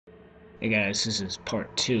Hey guys, this is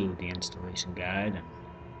part 2 of the installation guide, and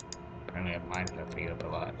apparently I have Minecraft video up a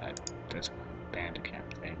lot. That's a Bandicam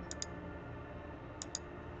thing.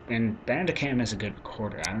 And Bandicam is a good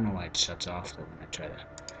recorder. I don't know why it shuts off though when I try to.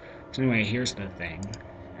 So anyway, here's the thing.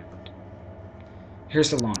 And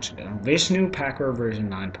here's the launch. Vishnu Packer version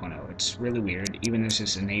 9.0. It's really weird. Even this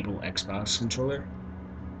is enable Xbox controller.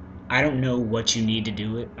 I don't know what you need to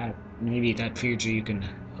do it. Maybe that feature you can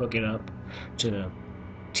hook it up to the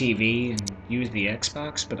TV and use the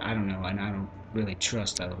Xbox, but I don't know, and I don't really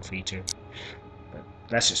trust that little feature. But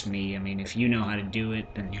that's just me. I mean, if you know how to do it,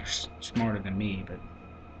 then you're smarter than me. But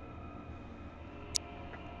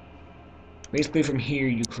basically from here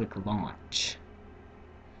you click launch,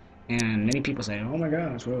 and many people say, oh my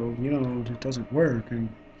gosh, well, you know, it doesn't work, and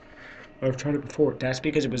I've tried it before. That's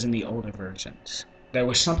because it was in the older versions. There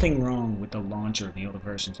was something wrong with the launcher of the older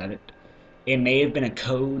versions, that it may have been a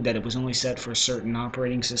code that it was only set for certain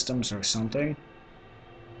operating systems or something.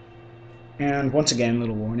 And once again,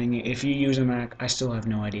 little warning, if you use a Mac, I still have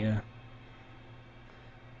no idea.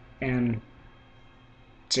 And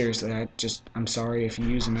seriously, I'm sorry if you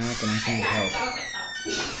use a Mac and I can't help.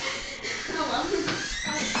 Oh well.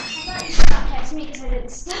 I thought you stopped texting me because I didn't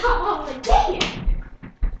stop. I was like, dang it!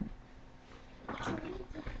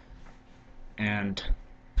 And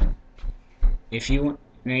if you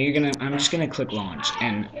now I'm just gonna click launch,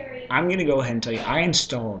 and I'm gonna go ahead and tell you I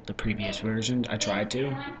installed the previous versions. I tried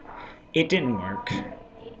to. It didn't work.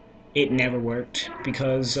 It never worked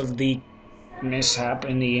because of the mishap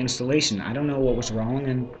in the installation. I don't know what was wrong,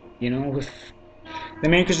 and you know, with the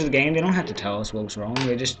makers of the game, they don't have to tell us what was wrong.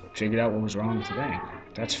 They just figured out what was wrong with the thing.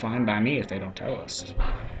 That's fine by me if they don't tell us.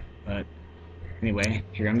 But anyway,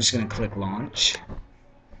 here I'm just gonna click launch.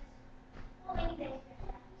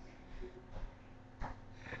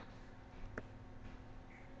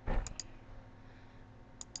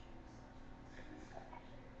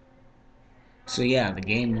 So yeah, the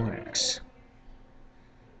game works.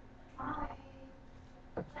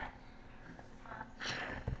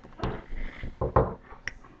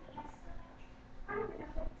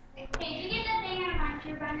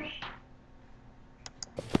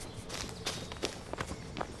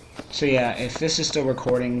 So yeah, if this is still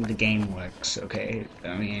recording, the game works, okay?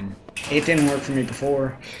 I mean, it didn't work for me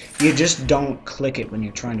before. You just don't click it when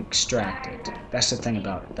you're trying to extract it. That's the thing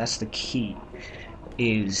about it. That's the key.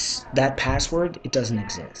 Is that password, it doesn't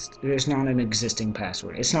exist. There's not an existing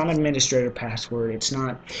password. It's not an administrator password. It's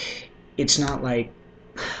not like,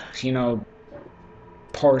 you know,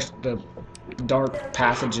 parse the dark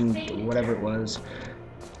pathogen, whatever it was,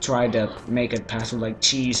 tried to make a password like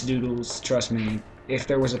cheese doodles. Trust me, if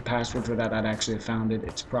there was a password for that, I'd actually have found it.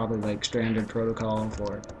 It's probably like standard protocol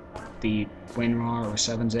for the WinRAR or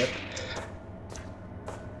 7-zip.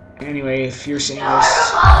 Anyway, if you're seeing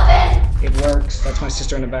this, it works. That's my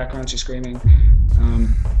sister in the background. She's screaming.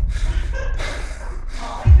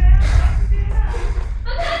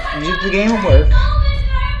 The game will work,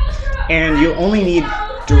 and you only need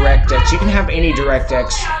DirectX. You can have any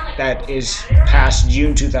DirectX that is past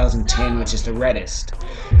June 2010, which is the reddest.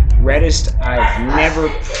 Reddest,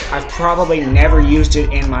 I've probably never used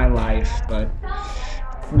it in my life, but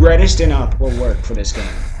reddest and up will work for this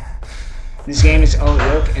game. This game is, oh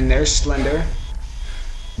look, and there's Slender.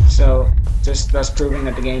 So, just thus proving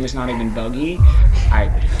that the game is not even buggy. I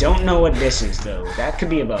don't know what this is though. That could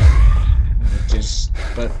be a bug.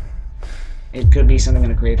 But it could be something in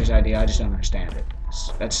the creator's idea. I just don't understand it.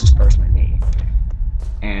 That's just personally me.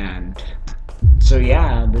 And so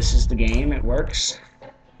yeah, this is the game. It works.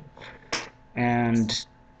 And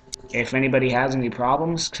if anybody has any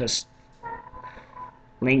problems, just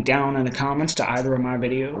link down in the comments to either of my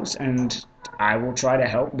videos, and I will try to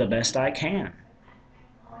help the best I can.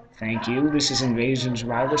 Thank you. This is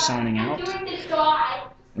InvasionSurvivor signing out.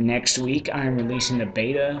 Next week, I'm releasing the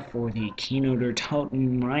beta for the Keynoter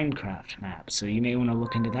Totem Minecraft map, so you may want to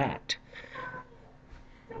look into that.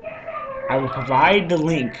 I will provide the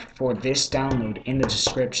link for this download in the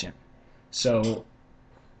description. So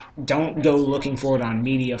don't go looking for it on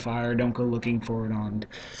Mediafire. Don't go looking for it on,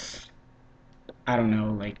 I don't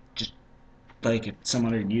know, like just like some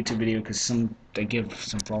other YouTube video, because they give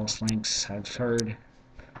some false links, I've heard.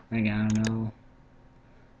 Again, I don't know.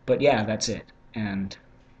 But yeah, that's it. And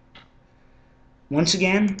once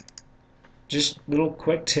again, just little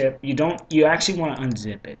quick tip, you actually want to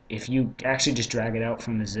unzip it. If you actually just drag it out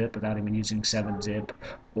from the zip without even using 7-zip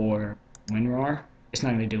or WinRAR, it's not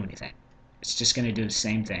going to do anything. It's just going to do the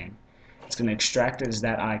same thing. It's going to extract it as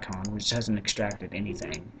that icon, which hasn't extracted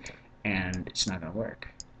anything, and it's not going to work.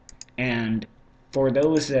 And for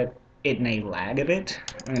those that it may lag a bit,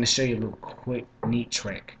 I'm going to show you a little quick, neat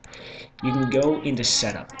trick. You can go into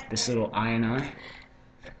setup, this little I and I.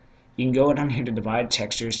 You can go down here to divide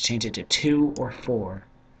textures, change it to 2 or 4,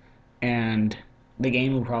 and the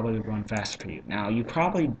game will probably run faster for you. Now, you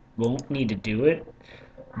probably won't need to do it,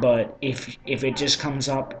 but if it just comes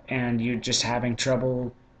up and you're just having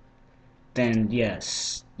trouble, then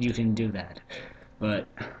yes, you can do that. But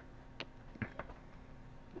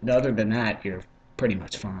other than that, you're pretty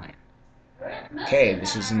much fine. Okay,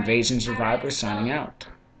 this is InvasionSurvivor signing out.